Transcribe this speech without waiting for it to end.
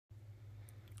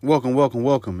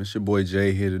Welcome. It's your boy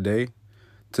Jay here today.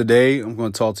 Today, I'm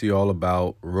going to talk to you all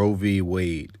about Roe v.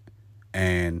 Wade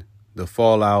and the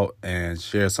fallout and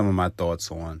share some of my thoughts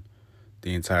on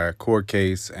the entire court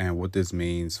case and what this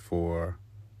means for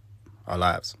our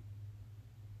lives.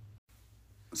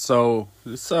 So,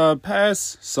 this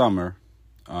past summer,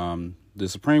 the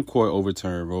Supreme Court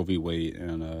overturned Roe v. Wade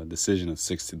in a decision of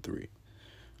 6-3.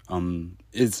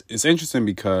 It's interesting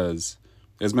because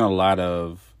there's been a lot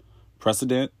of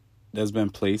precedent that's been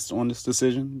placed on this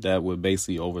decision that would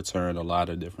basically overturn a lot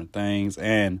of different things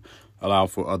and allow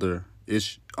for other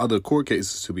court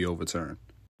cases to be overturned.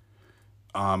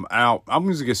 I'm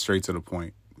going to get straight to the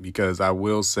point because I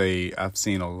will say I've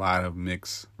seen a lot of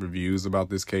mixed reviews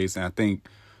about this case, and I think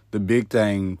the big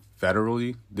thing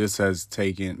federally, this has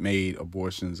made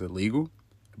abortions illegal,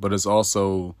 but it's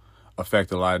also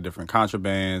affected a lot of different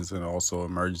contrabands and also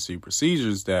emergency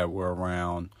procedures that were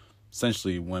around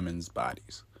essentially women's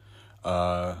bodies.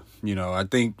 I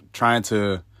think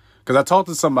because I talked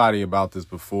to somebody about this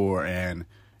before, and,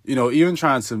 even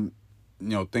trying to,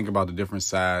 think about the different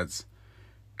sides,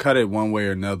 cut it one way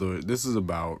or another, this is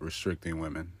about restricting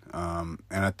women. And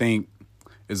I think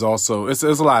it's also, it's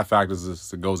a lot of factors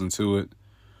that goes into it,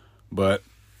 but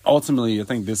ultimately I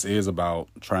think this is about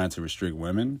trying to restrict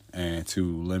women and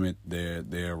to limit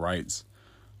their rights.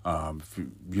 If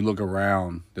you look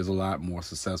around, there's a lot more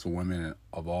successful women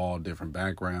of all different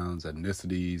backgrounds,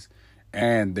 ethnicities,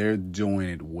 and they're doing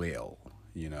it well.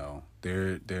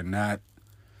 They're not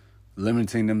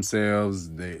limiting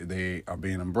themselves. They are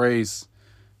being embraced,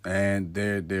 and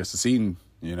they're succeeding.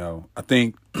 I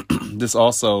think this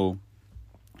also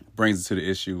brings us to the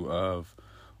issue of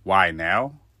why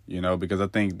now. Because I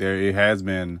think it has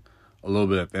been a little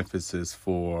bit of emphasis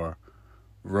for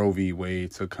Roe v. Wade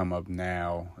to come up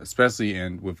now, especially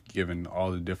with given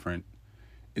all the different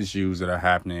issues that are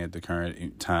happening at the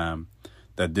current time,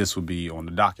 that this will be on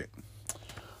the docket.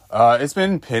 It's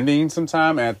been pending some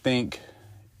time, and I think,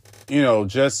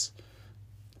 just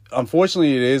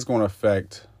unfortunately, it is going to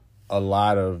affect a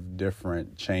lot of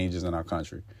different changes in our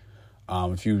country.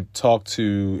 If you talk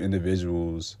to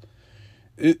individuals,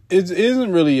 it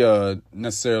isn't really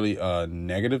necessarily a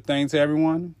negative thing to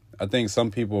everyone. I think some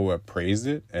people have praised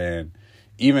it, and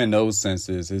even in those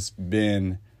senses, it's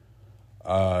been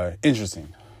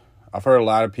interesting. I've heard a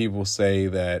lot of people say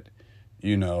that,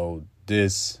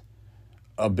 this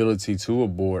ability to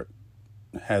abort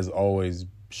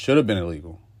should have been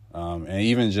illegal. And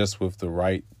even just with the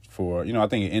right for, I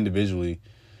think individually,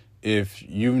 if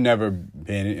you've never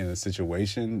been in a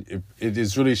situation, it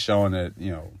is really showing that,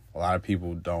 a lot of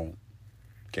people don't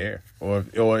care, or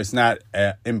it's not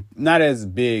as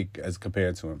big as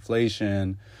compared to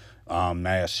inflation,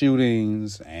 mass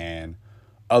shootings, and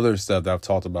other stuff that I've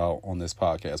talked about on this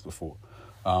podcast before.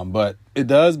 But it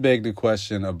does beg the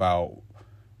question about,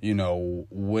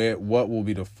 what will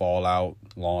be the fallout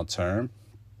long term.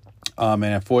 And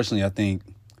unfortunately, I think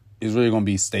it's really going to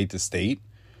be state to state,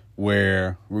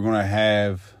 where we're going to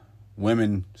have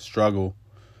women struggle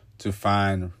to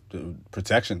find the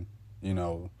protection,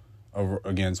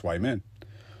 against white men.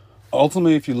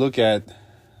 Ultimately, if you look at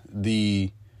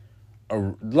a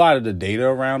lot of the data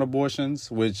around abortions,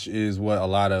 which is what a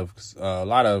lot of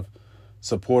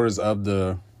supporters of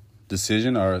the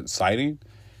decision are citing,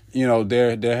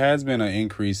 there has been an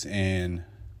increase in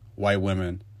white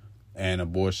women and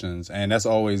abortions, and that's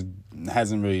never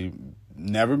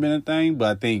been a thing,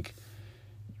 but I think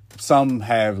some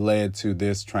have led to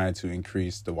this trying to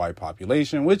increase the white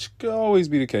population, which could always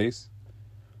be the case.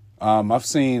 I've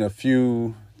seen a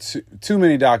few too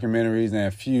many documentaries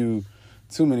and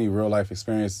too many real life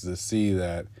experiences to see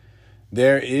that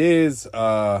there is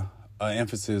an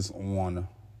emphasis on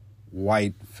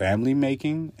white family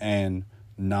making and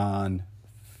non-white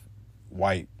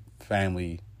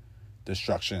family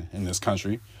destruction in this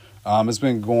country. It's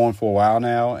been going for a while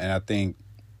now, and I think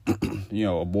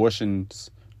abortion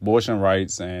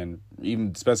rights, and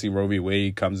even especially Roe v.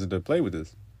 Wade comes into play with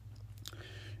this.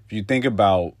 If you think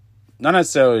about not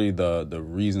necessarily the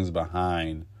reasons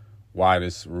behind why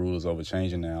this rule is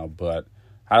overchanging now, but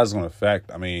how it's going to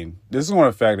affect. This is going to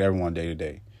affect everyone day to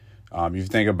day. If you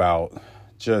think about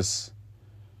just,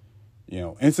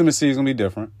 intimacy is going to be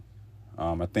different.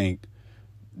 I think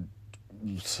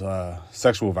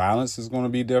sexual violence is going to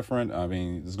be different.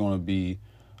 There's going to be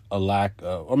a lack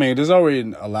of, there's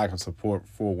already a lack of support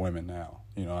for women now.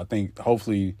 I think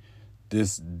hopefully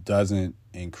this doesn't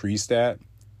increase that.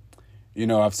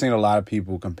 I've seen a lot of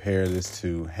people compare this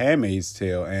to Handmaid's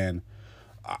Tale, and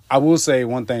I will say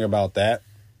one thing about that.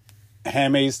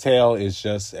 Handmaid's Tale is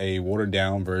just a watered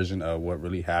down version of what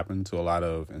really happened to a lot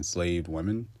of enslaved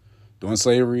women during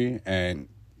slavery. And,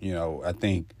 I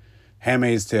think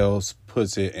Handmaid's Tale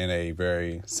puts it in a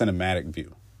very cinematic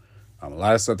view. A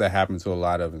lot of stuff that happened to a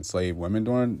lot of enslaved women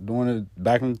during it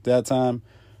back in that time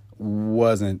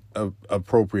wasn't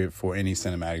appropriate for any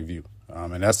cinematic view.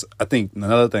 And that's, I think,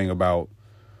 another thing about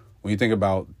when you think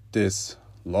about this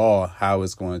law, how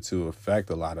it's going to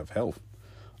affect a lot of health.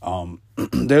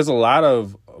 There's a lot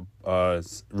of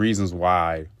reasons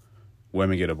why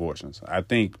women get abortions. I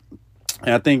think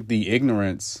the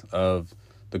ignorance of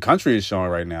the country is showing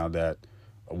right now that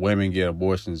women get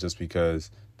abortions just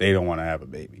because they don't want to have a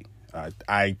baby.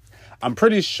 I'm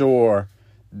pretty sure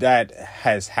that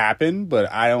has happened, but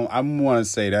I want to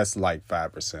say that's like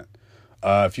 5%.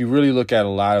 If you really look at a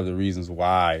lot of the reasons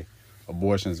why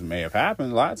abortions may have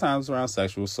happened, a lot of times around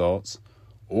sexual assaults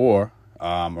or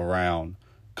around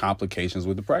complications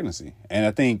with the pregnancy. And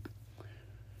I think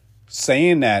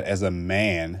saying that as a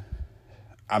man,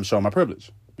 I'm showing my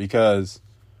privilege, because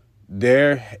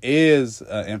there is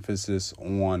an emphasis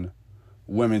on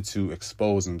women to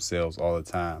expose themselves all the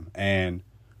time. And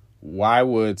why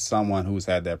would someone who's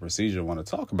had that procedure want to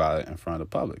talk about it in front of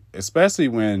the public, especially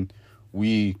when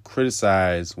we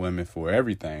criticize women for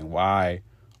everything? Why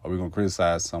are we going to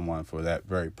criticize someone for that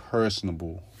very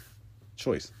personable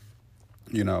choice?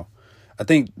 I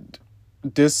think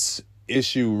this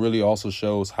issue really also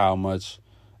shows how much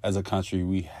as a country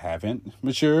we haven't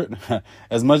matured.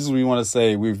 As much as we want to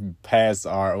say we've passed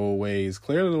our old ways,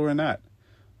 clearly we're not.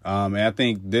 And I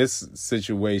think this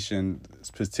situation,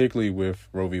 particularly with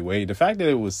Roe v. Wade, the fact that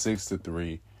it was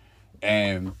 6-3,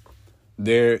 and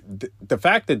the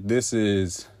fact that this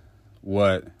is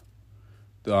what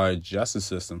our justice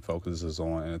system focuses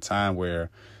on in a time where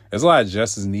there's a lot of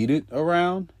justice needed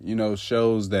around,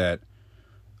 shows that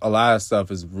a lot of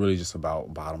stuff is really just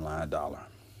about bottom line dollar.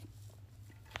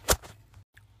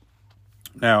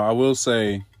 Now, I will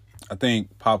say, I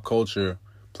think pop culture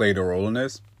played a role in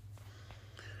this.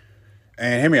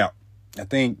 And hear me out. I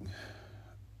think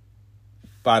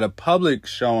by the public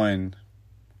showing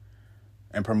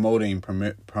and promoting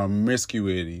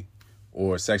promiscuity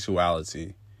or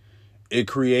sexuality, it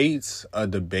creates a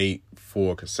debate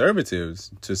for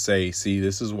conservatives to say, see,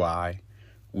 this is why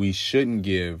we shouldn't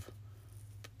give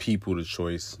people the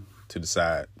choice to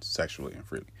decide sexually and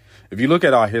freely. If you look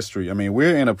at our history,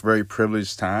 we're in a very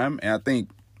privileged time. And I think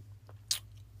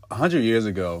 100 years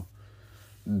ago,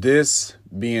 this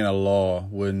being a law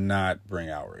would not bring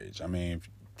outrage.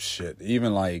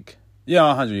 Even 100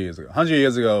 years ago. 100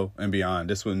 years ago and beyond,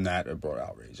 this would not have brought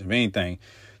outrage. If anything,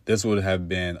 this would have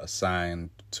been a sign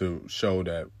to show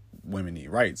that women need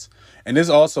rights. And this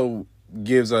also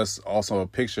gives us a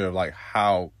picture of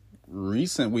how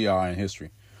recent we are in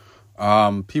history.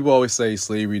 People always say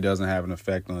slavery doesn't have an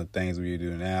effect on the things we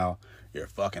do now. You're a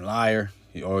fucking liar,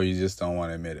 or you just don't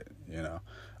want to admit it,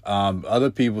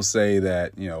 Other people say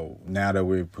that, now that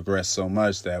we've progressed so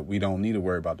much that we don't need to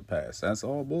worry about the past. That's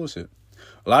all bullshit.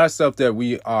 A lot of stuff that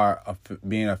we are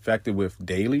being affected with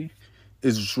daily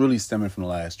is really stemming from the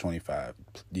last 25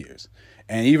 years.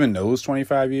 And even those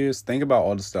 25 years, think about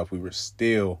all the stuff we were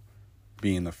still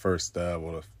being the first of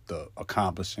or the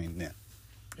accomplishing then.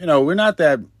 We're not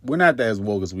that as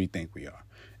woke as we think we are.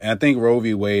 And I think Roe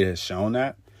v. Wade has shown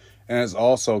that. And it's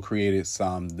also created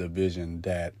some division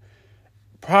that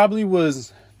probably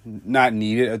was not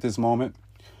needed at this moment,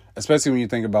 especially when you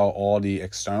think about all the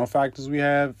external factors we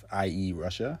have, i.e.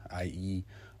 Russia, i.e.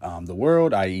 The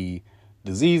world, i.e.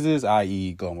 diseases,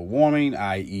 i.e. global warming,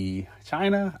 i.e.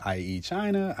 China,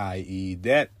 i.e.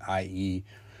 debt, i.e.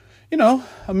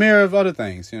 A myriad of other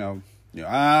things.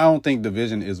 I don't think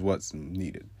division is what's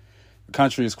needed. The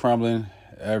country is crumbling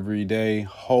every day.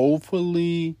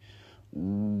 Hopefully,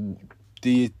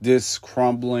 this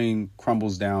crumbling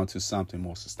crumbles down to something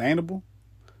more sustainable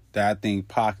that I think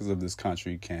pockets of this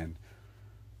country can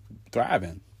thrive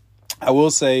in. I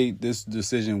will say this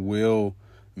decision will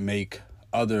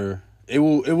it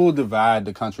will divide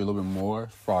the country a little bit more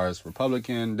as far as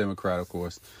Republican, Democrat, of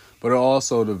course, but it'll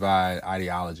also divide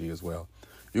ideology as well.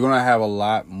 You're going to have a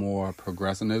lot more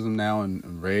progressivism now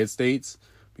in red states,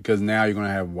 because now you're going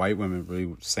to have white women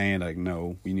really saying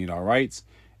no, we need our rights,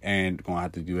 and going to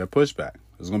have to do that pushback.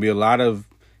 There's going to be a lot of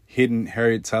hidden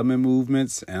Harriet Tubman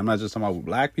movements, and I'm not just talking about with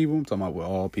black people, I'm talking about with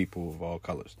all people of all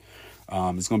colors.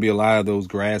 It's going to be a lot of those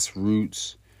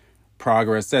grassroots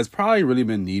progress that's probably really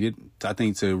been needed, I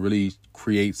think, to really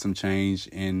create some change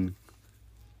in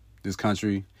this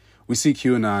country. We see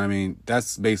QAnon,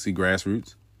 that's basically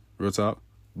grassroots, real talk,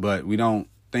 but we don't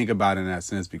think about it in that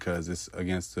sense because it's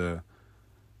against the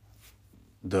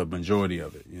majority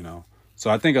of it, So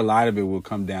I think a lot of it will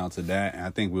come down to that, and I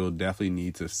think we'll definitely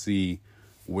need to see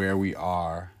where we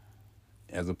are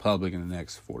as a public in the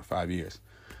next 4 to 5 years.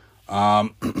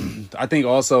 I think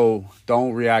also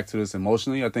don't react to this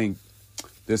emotionally. I think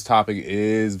this topic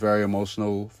is very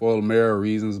emotional for a myriad of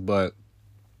reasons, but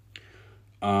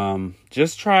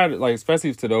just try to, like,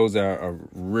 especially to those that are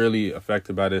really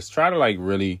affected by this, try to like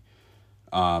really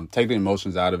take the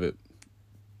emotions out of it.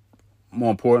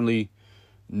 More importantly,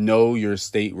 know your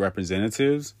state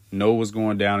representatives, know what's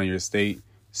going down in your state,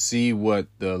 see what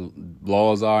the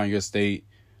laws are in your state.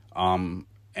 And,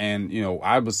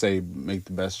 I would say make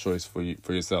the best choice for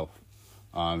yourself.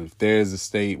 If there's a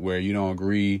state where you don't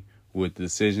agree with the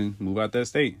decision, move out that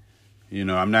state.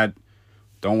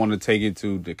 Don't want to take it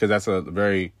to, because that's a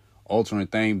very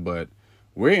alternate thing, but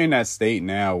we're in that state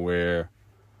now where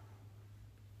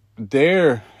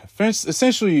they're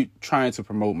essentially trying to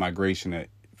promote migration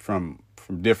from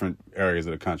different areas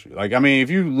of the country. Like, I mean, if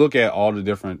you look at all the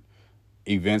different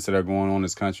events that are going on in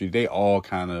this country, they all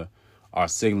kind of are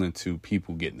signaling to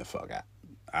people getting the fuck out.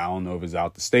 I don't know if it's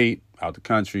out the state, out the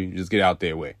country, just get out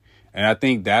their way. And I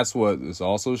think that's what it's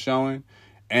also showing.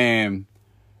 And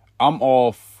I'm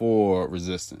all for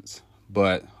resistance,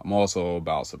 but I'm also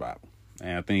about survival.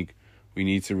 And I think we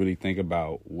need to really think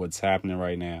about what's happening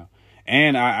right now.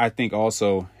 And I think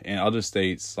also in other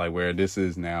states, like where this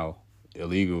is now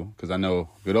illegal, because I know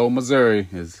good old Missouri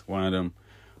is one of them,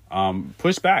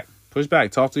 push back,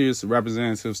 talk to your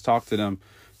representatives, talk to them.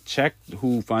 Check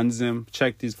who funds them,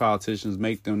 check these politicians,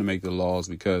 make them to make the laws,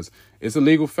 because it's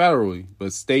illegal federally,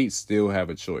 but states still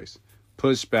have a choice.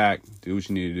 Push back, do what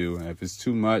you need to do. And if it's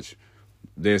too much,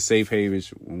 there's safe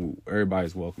havens.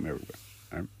 Everybody's welcome everywhere.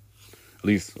 Right? At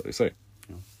least what they say.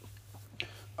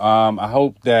 I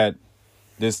hope that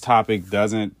this topic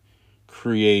doesn't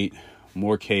create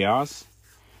more chaos.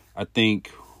 I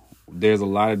think there's a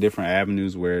lot of different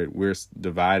avenues where we're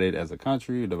divided as a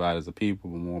country, divided as a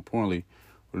people, but more importantly,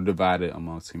 we're divided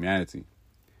amongst humanity.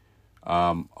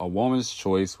 A woman's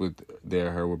choice with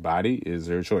her body is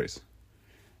her choice.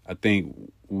 I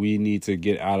think we need to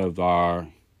get out of our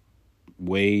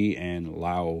way and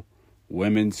allow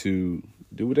women to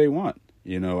do what they want.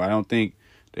 I don't think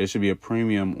there should be a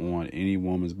premium on any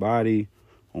woman's body,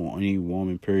 on any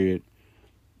woman, period.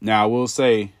 Now, I will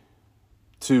say,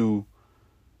 your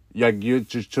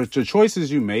choices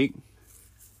you make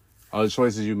are the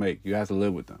choices you make. You have to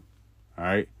live with them. All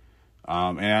right.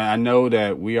 And I know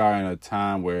that we are in a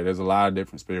time where there's a lot of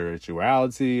different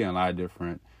spirituality and a lot of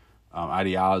different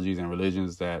ideologies and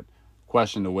religions that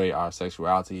question the way our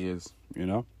sexuality is,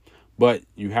 but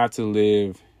you have to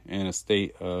live in a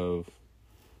state of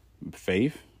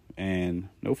faith and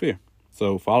no fear.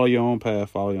 So follow your own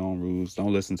path, follow your own rules.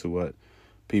 Don't listen to what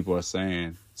people are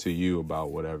saying to you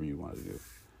about whatever you want to do.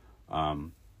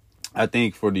 I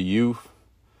think for the youth,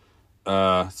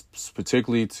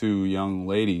 particularly to young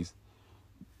ladies,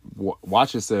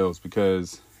 watch yourselves,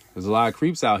 because there's a lot of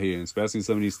creeps out here, especially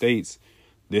some of these states.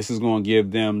 This is going to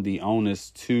give them the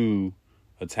onus to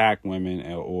attack women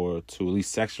or to at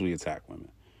least sexually attack women.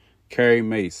 Carry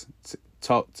mace,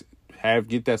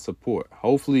 get that support.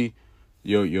 Hopefully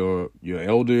your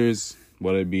elders,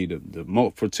 whether it be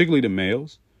particularly the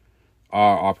males,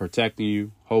 are protecting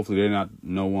you. Hopefully they're not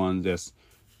no one that's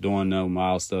doing no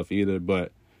mild stuff either,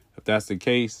 but if that's the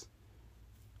case,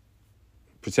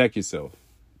 protect yourself.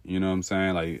 You know what I'm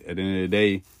saying? Like, at the end of the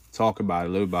day, talk about it,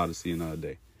 live about it, see another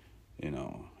day.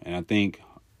 And I think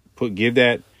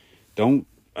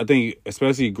I think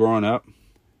especially growing up,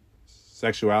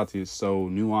 sexuality is so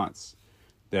nuanced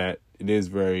that it is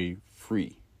very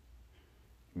free.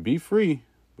 Be free,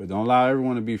 but don't allow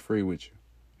everyone to be free with you.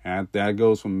 And that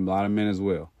goes from a lot of men as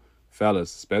well.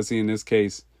 Fellas, especially in this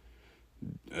case,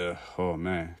 oh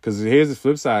man, because here's the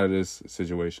flip side of this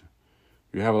situation.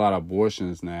 You have a lot of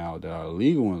abortions now that are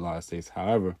illegal in a lot of states.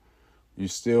 However, you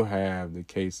still have the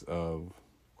case of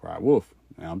cry wolf.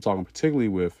 Now, I'm talking particularly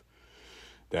with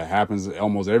that happens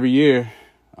almost every year.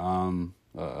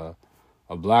 A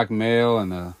black male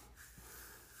and a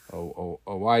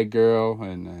white girl,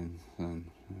 and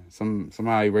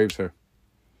somehow he rapes her.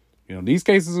 These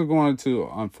cases are going to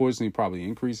unfortunately probably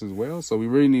increase as well. So we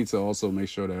really need to also make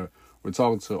sure that we're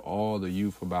talking to all the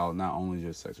youth about not only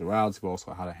just sexuality, but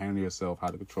also how to handle yourself, how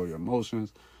to control your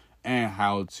emotions, and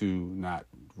how to not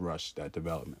rush that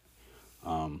development.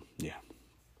 Yeah,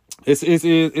 it's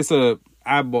a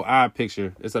eye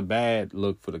picture. It's a bad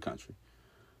look for the country.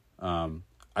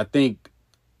 I think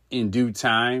in due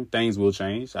time things will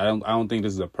change. I don't think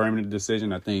this is a permanent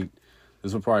decision. I think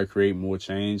this will probably create more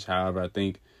change. However, I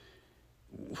think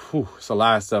it's a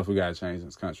lot of stuff we got to change in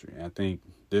this country. And I think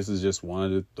this is just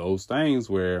one of those things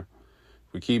where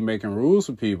we keep making rules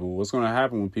for people. What's going to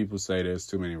happen when people say there's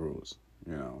too many rules?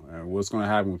 and what's going to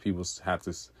happen when people have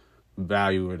to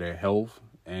value their health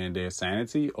and their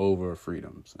sanity over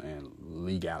freedoms and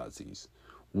legalities.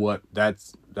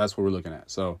 That's what we're looking at.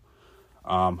 So,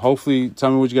 hopefully,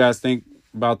 tell me what you guys think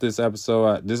about this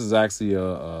episode. This is actually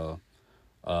what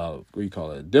do you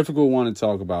call it? A difficult one to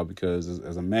talk about because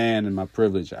as a man in my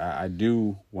privilege, I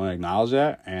do want to acknowledge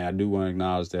that, and I do want to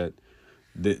acknowledge that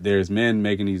there's men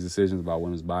making these decisions about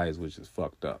women's bodies, which is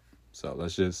fucked up. So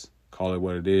let's just call it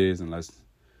what it is, and let's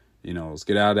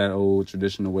get out of that old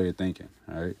traditional way of thinking.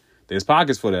 All right, there's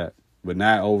pockets for that, but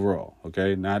not overall.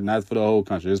 Okay, not for the whole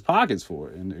country. There's pockets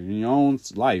for it in your own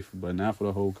life, but not for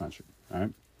the whole country. All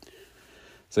right.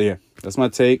 So yeah, that's my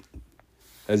take.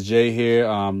 That's Jay here.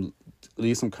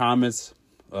 Leave some comments.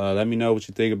 Let me know what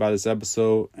you think about this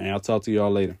episode, and I'll talk to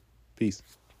y'all later. Peace.